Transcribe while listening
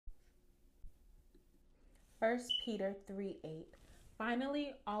First Peter 3:8.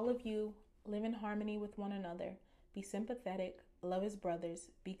 Finally, all of you live in harmony with one another. Be sympathetic, love as brothers,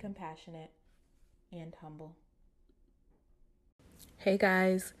 be compassionate, and humble. Hey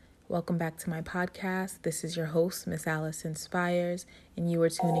guys, welcome back to my podcast. This is your host, Miss Alice Inspires, and you are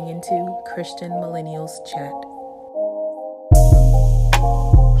tuning into Christian Millennials Chat.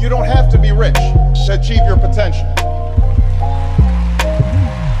 You don't have to be rich to achieve your potential.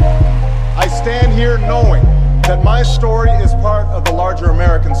 I stand here knowing that my story is part of the larger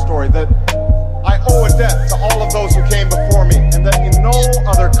American story, that I owe a debt to all of those who came before me, and that in no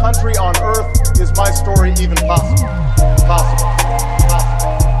other country on earth is my story even possible.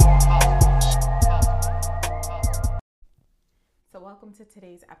 So welcome to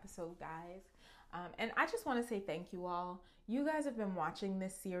today's episode, guys. And I just want to say thank you all. You guys have been watching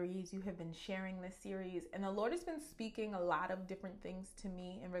this series. You have been sharing this series. And the Lord has been speaking a lot of different things to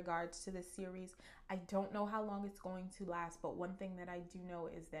me in regards to this series. I don't know how long it's going to last, but one thing that I do know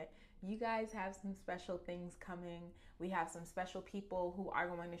is that you guys have some special things coming. We have some special people who are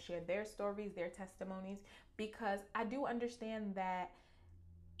going to share their stories, their testimonies, because I do understand that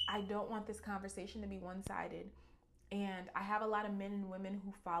I don't want this conversation to be one-sided. And I have a lot of men and women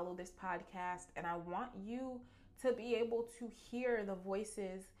who follow this podcast, and I want you to be able to hear the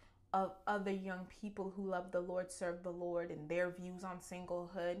voices of other young people who love the Lord, serve the Lord, and their views on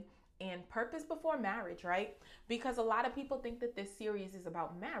singlehood and purpose before marriage, right? Because a lot of people think that this series is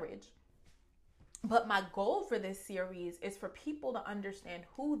about marriage. But my goal for this series is for people to understand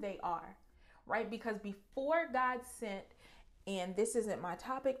who they are, right? Because before God sent, and this isn't my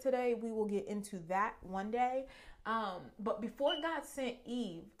topic today, we will get into that one day. But before God sent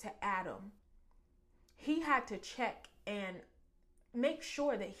Eve to Adam, he had to check and make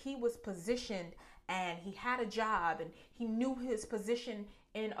sure that he was positioned and he had a job and he knew his position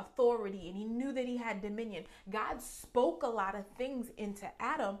in authority and he knew that he had dominion. God spoke a lot of things into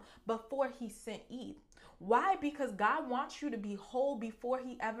Adam before he sent Eve. Why? Because God wants you to be whole before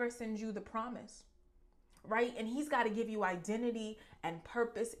he ever sends you the promise, right? And he's got to give you identity and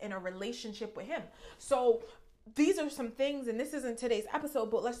purpose in a relationship with him. So these are some things, and this isn't today's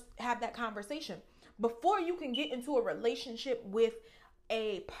episode, but let's have that conversation. Before you can get into a relationship with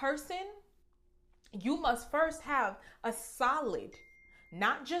a person, you must first have a solid,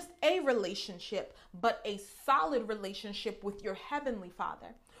 not just a relationship, but a solid relationship with your heavenly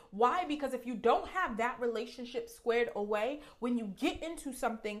Father. Why? Because if you don't have that relationship squared away, when you get into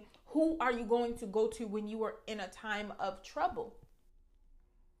something, who are you going to go to when you are in a time of trouble?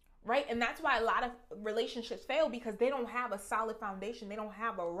 Right? And that's why a lot of relationships fail, because they don't have a solid foundation. They don't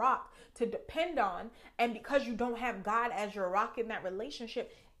have a rock to depend on. And because you don't have God as your rock in that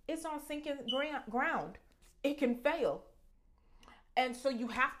relationship, it's on sinking ground. It can fail. And so you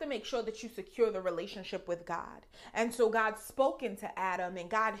have to make sure that you secure the relationship with God. And so God spoke into Adam,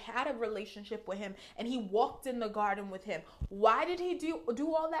 and God had a relationship with him, and he walked in the garden with him. Why did he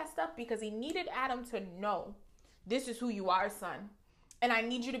do all that stuff? Because he needed Adam to know, this is who you are, son. And I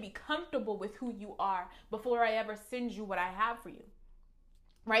need you to be comfortable with who you are before I ever send you what I have for you.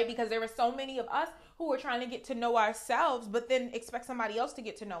 Right? Because there are so many of us who are trying to get to know ourselves, but then expect somebody else to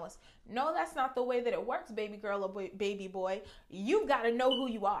get to know us. No, that's not the way that it works, baby girl or baby boy. You've got to know who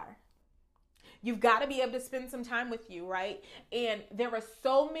you are. You've got to be able to spend some time with you, right? And there are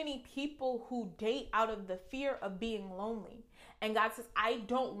so many people who date out of the fear of being lonely. And God says, I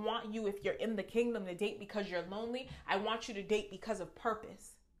don't want you, if you're in the kingdom, to date because you're lonely. I want you to date because of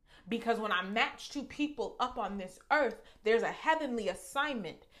purpose. Because when I match two people up on this earth, there's a heavenly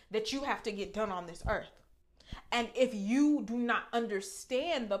assignment that you have to get done on this earth. And if you do not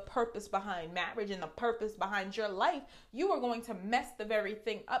understand the purpose behind marriage and the purpose behind your life, you are going to mess the very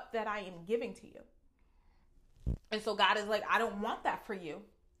thing up that I am giving to you. And so God is like, I don't want that for you.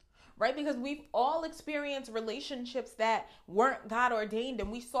 Right? Because we've all experienced relationships that weren't God ordained,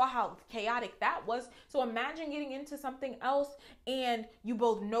 and we saw how chaotic that was. So imagine getting into something else and you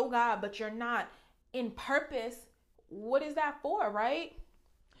both know God, but you're not in purpose. What is that for? Right?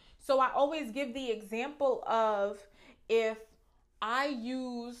 So I always give the example of if I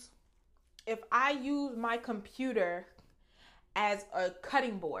use my computer as a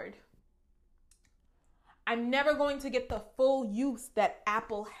cutting board, I'm never going to get the full use that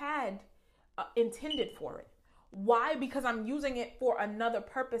Apple had intended for it. Why? Because I'm using it for another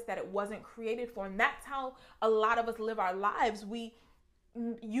purpose that it wasn't created for. And that's how a lot of us live our lives. We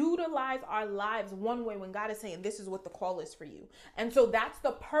utilize our lives one way when God is saying, this is what the call is for you. And so that's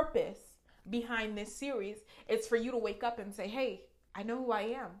the purpose behind this series. It's for you to wake up and say, hey, I know who I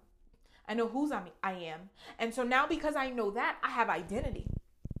am. I know whose I am. And so now, because I know that, I have identity.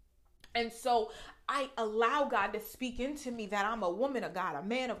 And so I allow God to speak into me that I'm a woman of God, a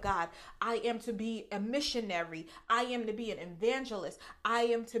man of God. I am to be a missionary. I am to be an evangelist. I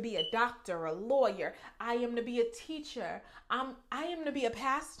am to be a doctor, a lawyer. I am to be a teacher. I am to be a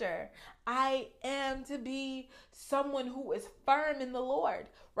pastor. I am to be someone who is firm in the Lord,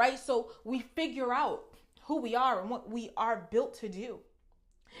 right? So we figure out who we are and what we are built to do.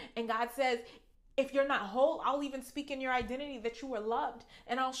 And God says, if you're not whole, I'll even speak in your identity that you are loved,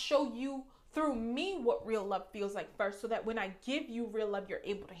 and I'll show you through me what real love feels like first, so that when I give you real love, you're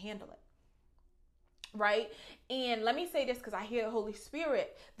able to handle it. Right? And let me say this, because I hear the Holy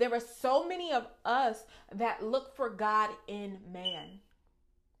Spirit. There are so many of us that look for God in man.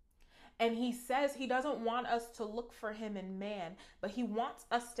 And he says he doesn't want us to look for him in man, but he wants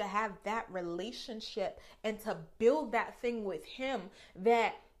us to have that relationship and to build that thing with him,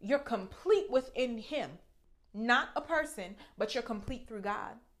 that you're complete within him. Not a person, but you're complete through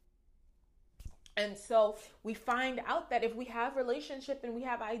God. And so we find out that if we have relationship and we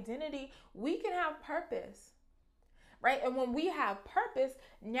have identity, we can have purpose, right? And when we have purpose,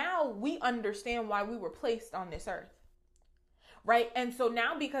 now we understand why we were placed on this earth, right? And so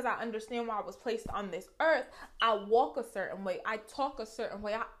now, because I understand why I was placed on this earth, I walk a certain way, I talk a certain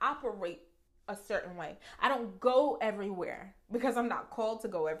way, I operate a certain way. I don't go everywhere because I'm not called to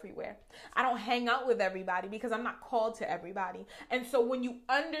go everywhere. I don't hang out with everybody because I'm not called to everybody. And so when you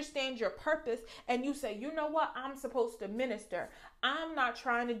understand your purpose and you say, you know what, I'm supposed to minister. I'm not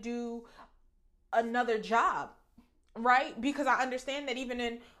trying to do another job, right? Because I understand that even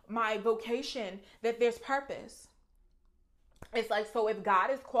in my vocation that there's purpose. It's like, so if God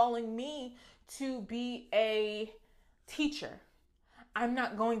is calling me to be a teacher, I'm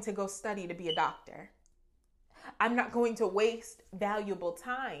not going to go study to be a doctor. I'm not going to waste valuable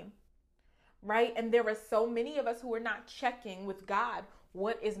time, right? And there are so many of us who are not checking with God,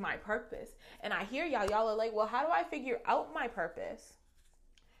 what is my purpose? And I hear y'all are like, well, how do I figure out my purpose?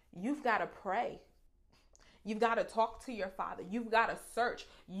 You've got to pray. You've got to talk to your Father. You've got to search.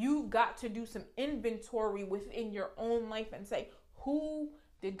 You've got to do some inventory within your own life and say, who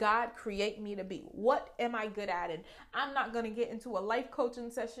did God create me to be? What am I good at? And I'm not going to get into a life coaching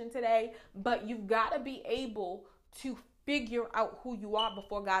session today, but you've got to be able to figure out who you are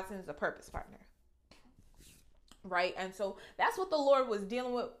before God sends a purpose partner. Right? And so that's what the Lord was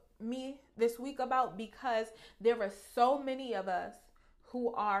dealing with me this week about, because there are so many of us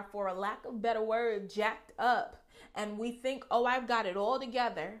who are, for a lack of better word, jacked up. And we think, oh, I've got it all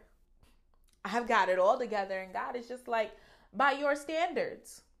together. I've got it all together. And God is just like, by your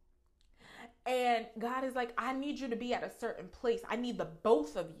standards. And God is like, I need you to be at a certain place. I need the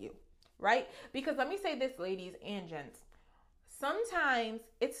both of you, right? Because let me say this, ladies and gents. Sometimes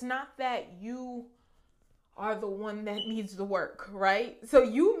it's not that you are the one that needs the work, right? So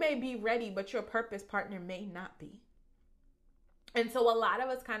you may be ready, but your purpose partner may not be. And so a lot of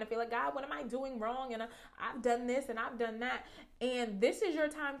us kind of feel like, God, what am I doing wrong? And I've done this and I've done that. And this is your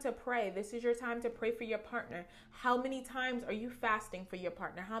time to pray. This is your time to pray for your partner. How many times are you fasting for your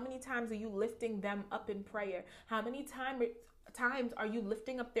partner? How many times are you lifting them up in prayer? How many times are you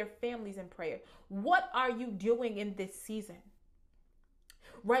lifting up their families in prayer? What are you doing in this season?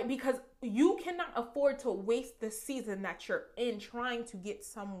 Right? Because you cannot afford to waste the season that you're in trying to get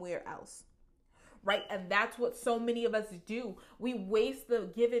somewhere else. Right? And that's what so many of us do. We waste the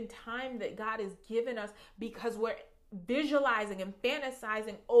given time that God has given us because we're visualizing and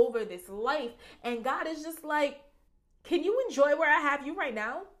fantasizing over this life. And God is just like, can you enjoy where I have you right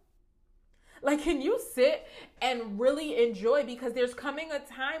now? Like, can you sit and really enjoy? Because there's coming a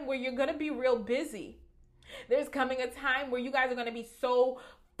time where you're going to be real busy. There's coming a time where you guys are going to be so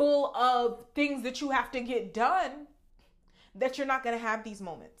full of things that you have to get done that you're not going to have these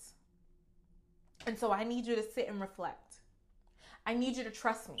moments. And so I need you to sit and reflect. I need you to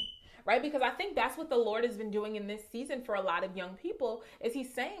trust me, right? Because I think that's what the Lord has been doing in this season for a lot of young people, is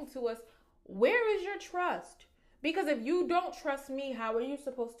he's saying to us, where is your trust? Because if you don't trust me, how are you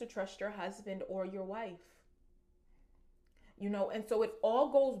supposed to trust your husband or your wife? You know, and so it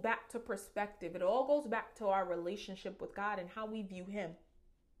all goes back to perspective. It all goes back to our relationship with God and how we view him.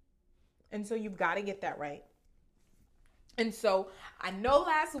 And so you've got to get that right. And so I know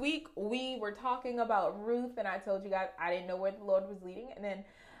last week we were talking about Ruth, and I told you guys I didn't know where the Lord was leading. And then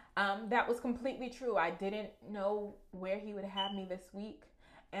that was completely true. I didn't know where he would have me this week.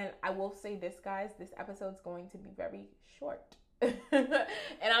 And I will say this, guys, this episode's going to be very short. And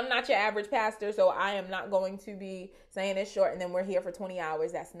I'm not your average pastor, so I am not going to be saying it's short and then we're here for 20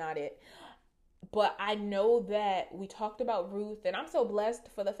 hours. That's not it. But I know that we talked about Ruth, and I'm so blessed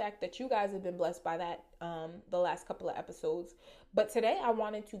for the fact that you guys have been blessed by that the last couple of episodes, But today I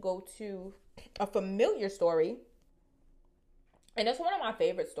wanted to go to a familiar story. And it's one of my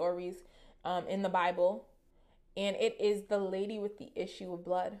favorite stories in the Bible. And it is the lady with the issue of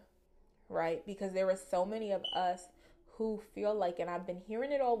blood, right? Because there are so many of us who feel like, and I've been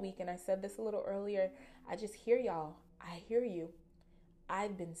hearing it all week, and I said this a little earlier, I just hear y'all. I hear you.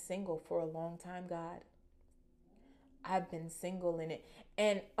 I've been single for a long time, God. I've been single in it.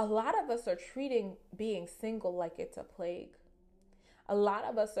 And a lot of us are treating being single like it's a plague. A lot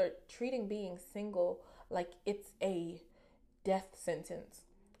of us are treating being single like it's a death sentence.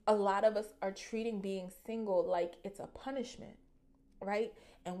 A lot of us are treating being single like it's a punishment, right?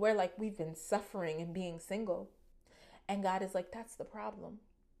 And we're like, we've been suffering in being single. And God is like, that's the problem.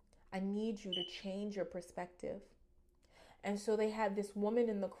 I need you to change your perspective. And so they had this woman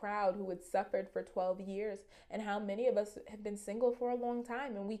in the crowd who had suffered for 12 years. And how many of us have been single for a long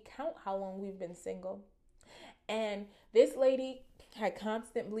time? And we count how long we've been single. And this lady had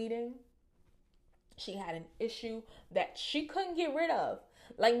constant bleeding. She had an issue that she couldn't get rid of.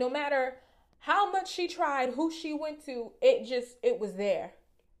 Like, no matter how much she tried, who she went to, it was there.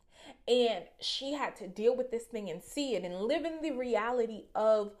 And she had to deal with this thing and see it and live in the reality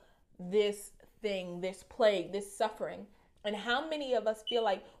of this thing, this plague, this suffering. And how many of us feel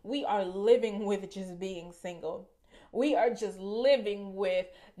like we are living with just being single? We are just living with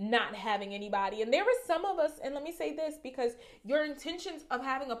not having anybody. And there are some of us, and let me say this, because your intentions of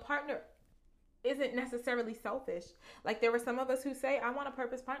having a partner isn't necessarily selfish. Like, there were some of us who say, I want a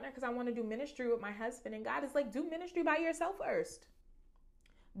purpose partner because I want to do ministry with my husband. And God is like, do ministry by yourself first.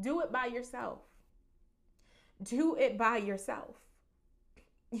 Do it by yourself. Do it by yourself.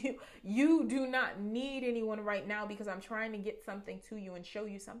 You do not need anyone right now because I'm trying to get something to you and show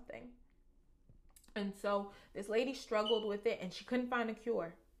you something. And so this lady struggled with it and she couldn't find a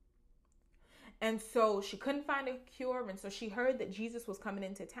cure. And so she couldn't find a cure. And so she heard that Jesus was coming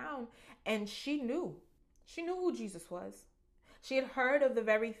into town, and she knew who Jesus was. She had heard of the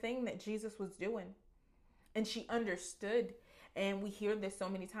very thing that Jesus was doing, and she understood. And we hear this so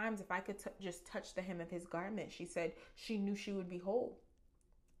many times. If I could just touch the hem of his garment, she said she knew she would be whole.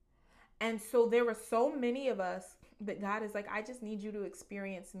 And so there were so many of us that God is like, I just need you to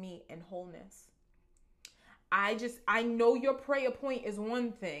experience me in wholeness. I know your prayer point is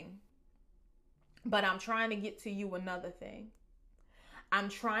one thing, but I'm trying to get to you another thing. I'm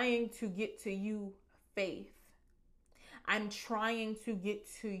trying to get to you faith. I'm trying to get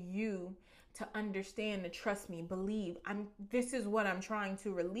to you to understand, to trust me, believe. This is what I'm trying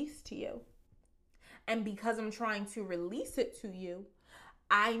to release to you. And because I'm trying to release it to you,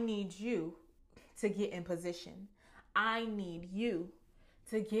 I need you to get in position. I need you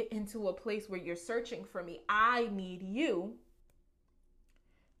to get into a place where you're searching for me. I need you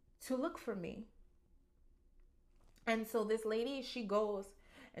to look for me. And so this lady, she goes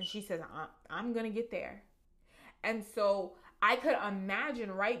and she says, I'm going to get there. And so I could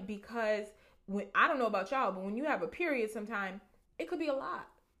imagine, right? Because I don't know about y'all, but when you have a period sometime, it could be a lot.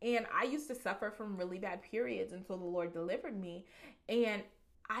 And I used to suffer from really bad periods until the Lord delivered me. And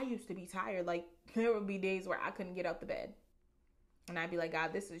I used to be tired. Like, there would be days where I couldn't get out the bed. And I'd be like,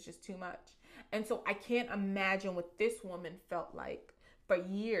 God, this is just too much. And so I can't imagine what this woman felt like for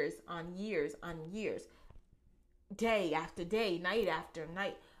years on years on years. Day after day, night after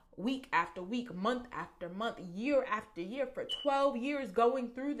night, week after week, month after month, year after year, for 12 years going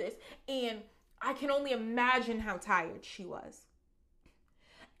through this. And I can only imagine how tired she was.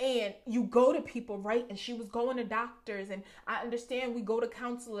 And you go to people, right? And she was going to doctors. And I understand we go to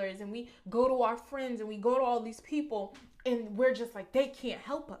counselors and we go to our friends and we go to all these people. And we're just like, they can't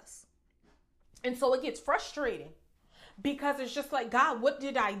help us. And so it gets frustrating because it's just like, God, what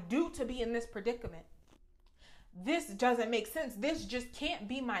did I do to be in this predicament? This doesn't make sense. This just can't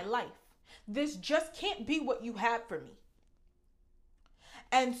be my life. This just can't be what you have for me.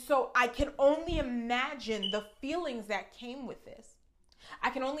 And so I can only imagine the feelings that came with this. I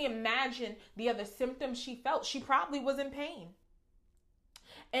can only imagine the other symptoms she felt. She probably was in pain.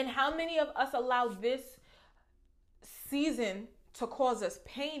 And how many of us allow this season to cause us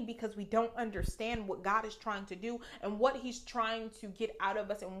pain because we don't understand what God is trying to do and what he's trying to get out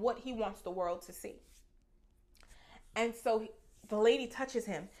of us and what he wants the world to see? And so the lady touches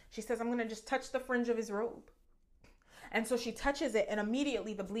him. She says, I'm going to just touch the fringe of his robe. And so she touches it, and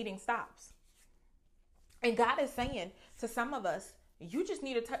immediately the bleeding stops. And God is saying to some of us, you just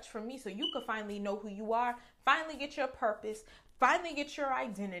need a touch from me so you can finally know who you are, finally get your purpose, finally get your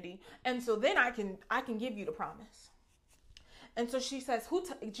identity. And so then I can give you the promise. And so she says,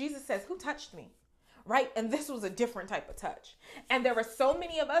 Jesus says, who touched me? Right? And this was a different type of touch. And there are so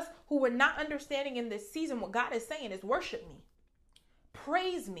many of us who were not understanding in this season what God is saying is worship me.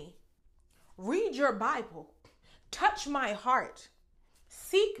 praise me, read your Bible, touch my heart,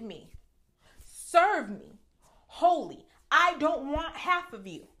 seek me, serve me, holy. I don't want half of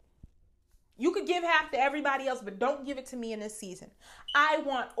you. You could give half to everybody else, but don't give it to me in this season. I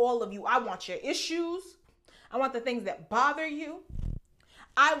want all of you. I want your issues. I want the things that bother you.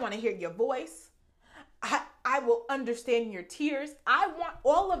 I want to hear your voice. I will understand your tears. I want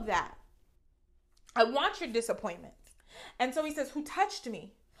all of that. I want your disappointment. And so he says, who touched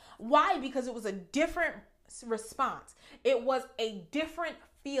me? Why? Because it was a different response. It was a different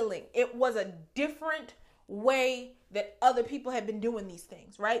feeling. It was a different way that other people had been doing these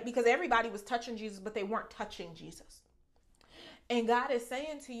things, right? Because everybody was touching Jesus, but they weren't touching Jesus. And God is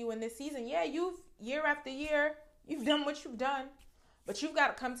saying to you in this season, yeah, you've year after year, you've done what you've done, but you've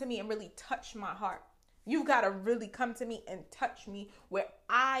got to come to me and really touch my heart. You've got to really come to me and touch me where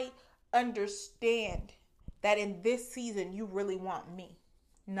I understand that in this season, you really want me.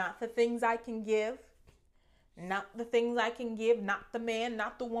 Not the things I can give, not the things I can give, not the man,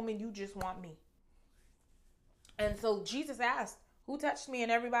 not the woman. You just want me. And so Jesus asked, who touched me?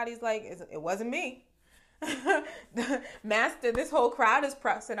 And everybody's like, it wasn't me. Master, this whole crowd is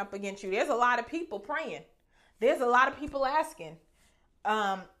pressing up against you. There's a lot of people praying. There's a lot of people asking.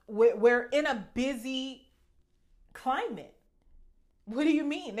 We're in a busy climate. What do you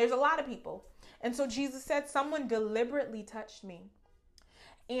mean? There's a lot of people. And so Jesus said, someone deliberately touched me.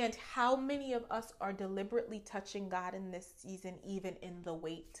 And how many of us are deliberately touching God in this season, even in the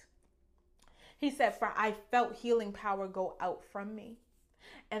wait? He said, for I felt healing power go out from me.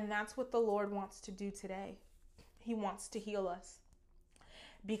 And that's what the Lord wants to do today. He wants to heal us.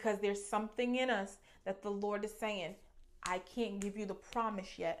 Because there's something in us that the Lord is saying, I can't give you the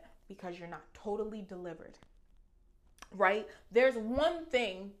promise yet because you're not totally delivered. Right? There's one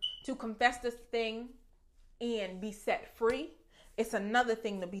thing to confess this thing and be set free. It's another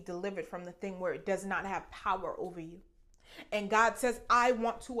thing to be delivered from the thing where it does not have power over you. And God says, I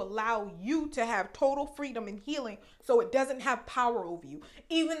want to allow you to have total freedom and healing so it doesn't have power over you.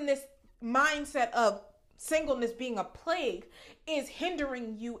 Even this mindset of singleness being a plague is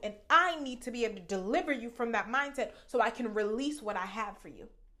hindering you, and I need to be able to deliver you from that mindset so I can release what I have for you.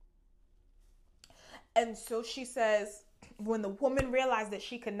 And so she says, when the woman realized that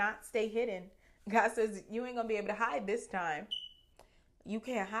she could not stay hidden, God says, you ain't gonna be able to hide this time. You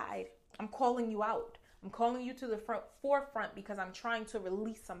can't hide. I'm calling you out. I'm calling you to the forefront because I'm trying to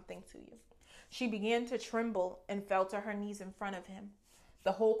release something to you. She began to tremble and fell to her knees in front of him.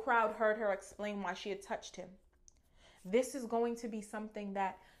 The whole crowd heard her explain why she had touched him. This is going to be something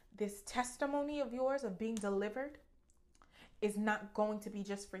that this testimony of yours of being delivered is not going to be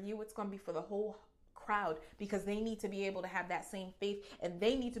just for you. It's going to be for the whole crowd because they need to be able to have that same faith and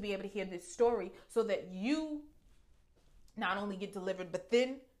they need to be able to hear this story so that you not only get delivered, but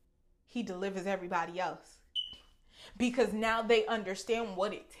then he delivers everybody else because now they understand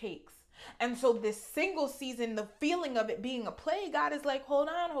what it takes. And so this single season, the feeling of it being a plague, God is like, hold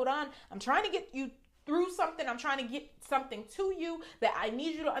on. I'm trying to get you through something. I'm trying to get something to you that I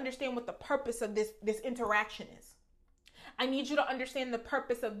need you to understand what the purpose of this interaction is. I need you to understand the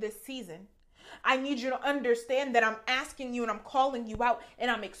purpose of this season. I need you to understand that I'm asking you and I'm calling you out and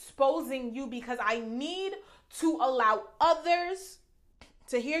I'm exposing you because I need to allow others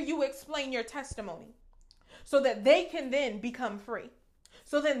to hear you explain your testimony so that they can then become free.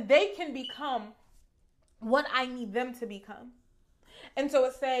 So then they can become what I need them to become. And so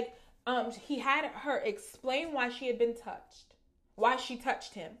it said, he had her explain why she had been touched, why she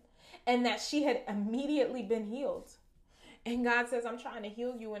touched him, and that she had immediately been healed. And God says, I'm trying to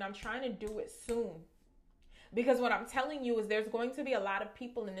heal you and I'm trying to do it soon. Because what I'm telling you is there's going to be a lot of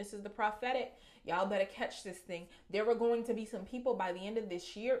people, and this is the prophetic. Y'all better catch this thing. There are going to be some people by the end of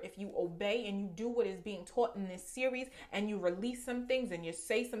this year, if you obey and you do what is being taught in this series and you release some things and you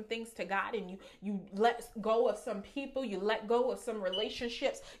say some things to God and you let go of some people, you let go of some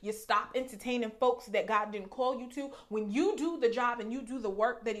relationships, you stop entertaining folks that God didn't call you to. When you do the job and you do the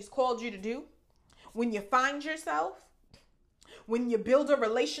work that he's called you to do, when you find yourself, when you build a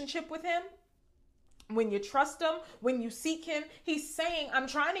relationship with him, when you trust him, when you seek him, he's saying, I'm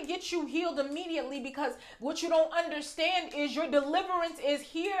trying to get you healed immediately because what you don't understand is your deliverance is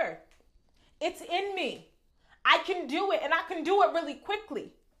here. It's in me. I can do it and I can do it really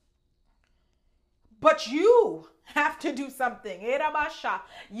quickly. But you have to do something.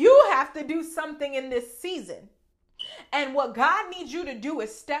 You have to do something in this season. And what God needs you to do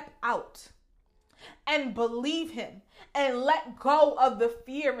is step out and believe him and let go of the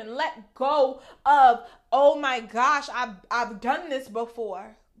fear and let go of, oh my gosh, I've done this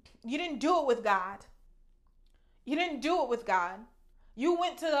before. You didn't do it with God. You didn't do it with God. You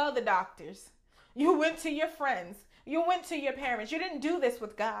went to the other doctors. You went to your friends. You went to your parents. You didn't do this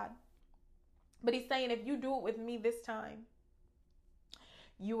with God. But he's saying, if you do it with me this time,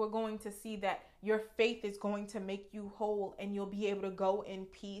 you are going to see that your faith is going to make you whole and you'll be able to go in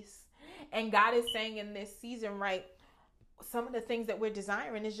peace. And God is saying in this season, right, some of the things that we're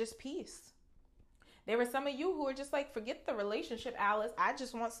desiring is just peace. There are some of you who are just like, forget the relationship, Alice. I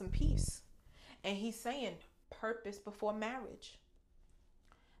just want some peace. And he's saying purpose before marriage.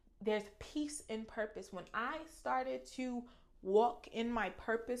 There's peace in purpose. When I started to walk in my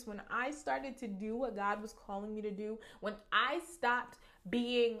purpose, when I started to do what God was calling me to do, when I stopped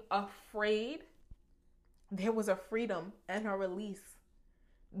being afraid, there was a freedom and a release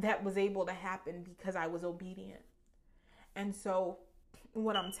that was able to happen because I was obedient. And so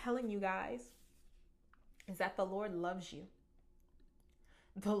what I'm telling you guys is that the Lord loves you.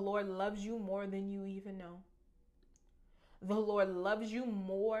 The Lord loves you more than you even know. The Lord loves you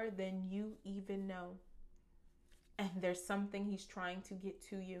more than you even know. And there's something he's trying to get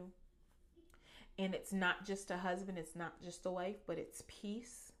to you. And it's not just a husband, it's not just a wife, but it's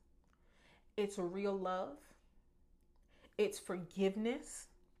peace. It's real love. It's forgiveness.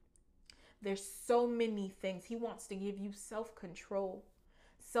 There's so many things. He wants to give you self-control,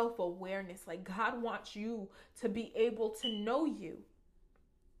 self-awareness. Like God wants you to be able to know you.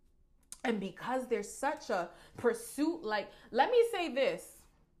 And because there's such a pursuit, like, let me say this,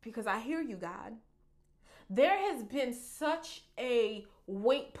 because I hear you, God. There has been such a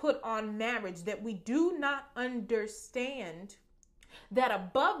weight put on marriage that we do not understand that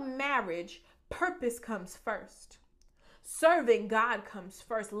above marriage, purpose comes first. Serving God comes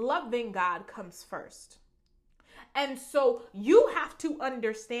first. Loving God comes first. And so you have to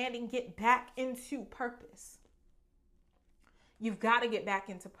understand and get back into purpose. You've got to get back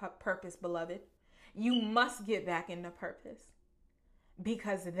into purpose, beloved. You must get back into purpose,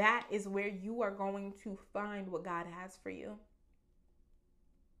 because that is where you are going to find what God has for you.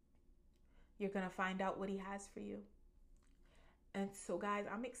 You're going to find out what he has for you. And so, guys,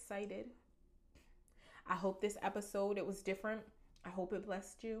 I'm excited. I hope this episode, it was different. I hope it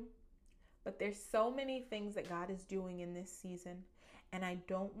blessed you. But there's so many things that God is doing in this season, and I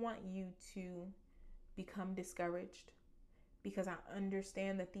don't want you to become discouraged, because I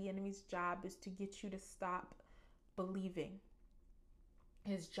understand that the enemy's job is to get you to stop believing.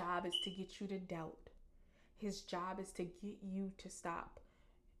 His job is to get you to doubt. His job is to get you to stop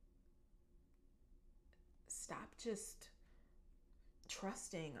just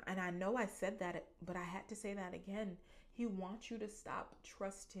trusting. And I know I said that, but I had to say that again. He wants you to stop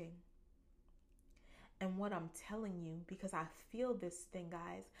trusting. And what I'm telling you, because I feel this thing,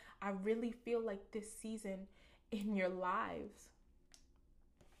 guys, I really feel like this season in your lives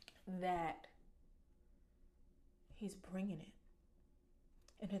that he's bringing it.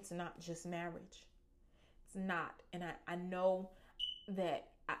 And it's not just marriage. It's not. And I know that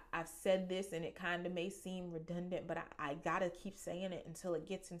I've said this and it kind of may seem redundant, but I got to keep saying it until it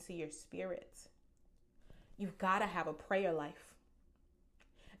gets into your spirits. You've got to have a prayer life.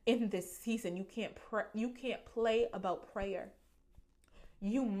 In this season, you can't play about prayer.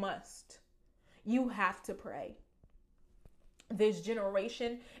 You must. You have to pray. This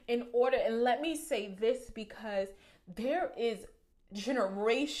generation, in order, and let me say this, because there is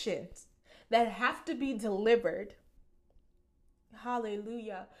generations that have to be delivered.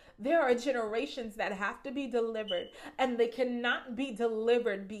 Hallelujah. There are generations that have to be delivered, and they cannot be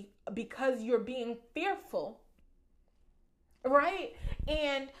delivered because you're being fearful. Right?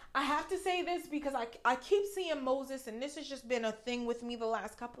 And I have to say this because I keep seeing Moses, and this has just been a thing with me the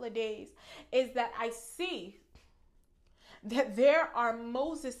last couple of days, is that I see that there are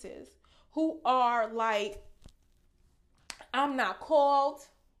Moseses who are like, I'm not called.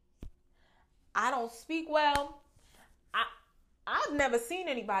 I don't speak well. I've never seen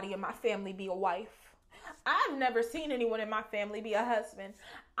anybody in my family be a wife. I've never seen anyone in my family be a husband.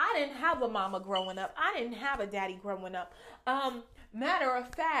 I didn't have a mama growing up. I didn't have a daddy growing up. Matter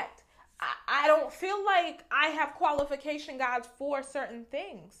of fact, I don't feel like I have qualification, God, for certain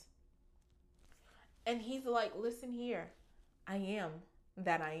things. And he's like, listen here. I am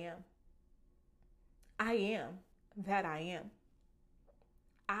that I am. I am that I am.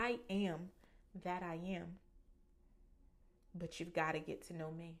 I am that I am. But you've got to get to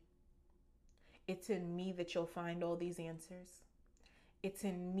know me. It's in me that you'll find all these answers. It's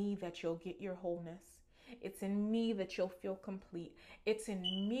in me that you'll get your wholeness. It's in me that you'll feel complete. It's in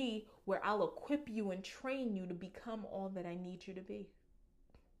me where I'll equip you and train you to become all that I need you to be.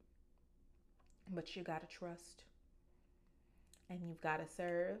 But you got to trust. And you've got to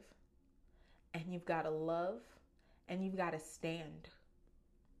serve. And you've got to love. And you've got to stand.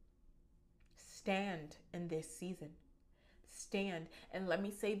 stand in this season. Stand. And let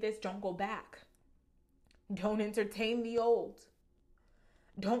me say this, don't go back. Don't entertain the old.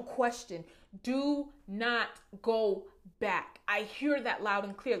 Don't question. Do not go back. I hear that loud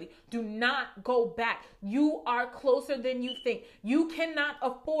and clearly. Do not go back. You are closer than you think. You cannot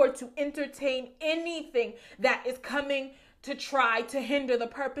afford to entertain anything that is coming to try to hinder the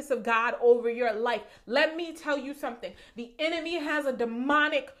purpose of God over your life. Let me tell you something. The enemy has a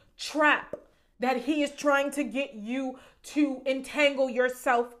demonic trap that he is trying to get you to entangle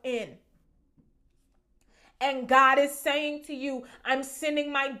yourself in. And God is saying to you, I'm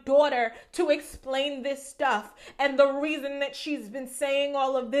sending my daughter to explain this stuff. And the reason that she's been saying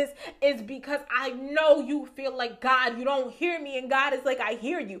all of this is because I know you feel like, God, you don't hear me. And God is like, I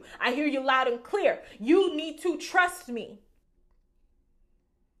hear you. I hear you loud and clear. You need to trust me.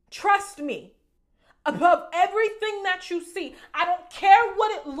 Trust me. Above everything that you see. I don't care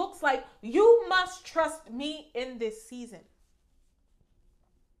what it looks like. You must trust me in this season.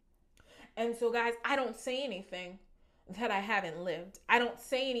 And so, guys, I don't say anything that I haven't lived. I don't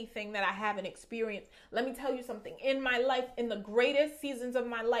say anything that I haven't experienced. Let me tell you something. In my life, in the greatest seasons of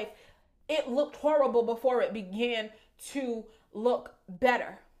my life, it looked horrible before it began to look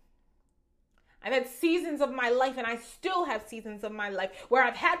better. I've had seasons of my life, and I still have seasons of my life where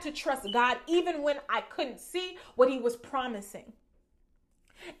I've had to trust God even when I couldn't see what he was promising.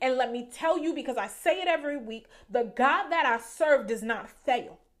 And let me tell you, because I say it every week, the God that I serve does not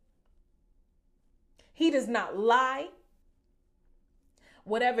fail. He does not lie.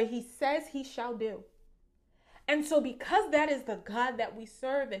 Whatever he says, he shall do. And so because that is the God that we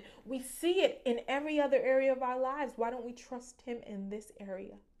serve and we see it in every other area of our lives, why don't we trust him in this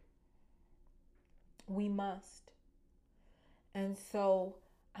area? We must. And so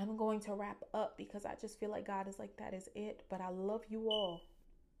I'm going to wrap up because I just feel like God is like, that is it. But I love you all.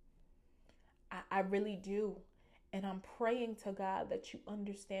 I really do. And I'm praying to God that you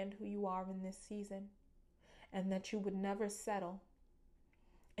understand who you are in this season. And that you would never settle.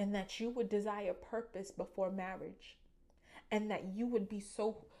 And that you would desire purpose before marriage. And that you would be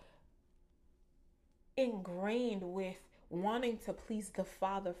so ingrained with wanting to please the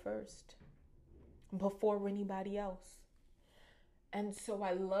Father first. Before anybody else. And so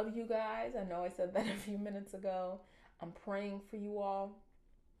I love you guys. I know I said that a few minutes ago. I'm praying for you all.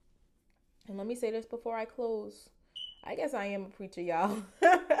 And let me say this before I close. I guess I am a preacher, y'all.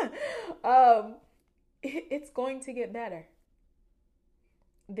 It's going to get better.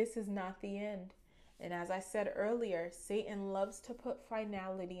 This is not the end. And as I said earlier, Satan loves to put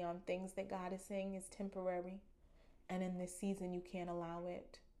finality on things that God is saying is temporary. And in this season, you can't allow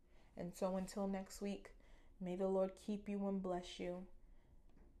it. And so until next week, may the Lord keep you and bless you.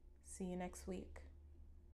 See you next week.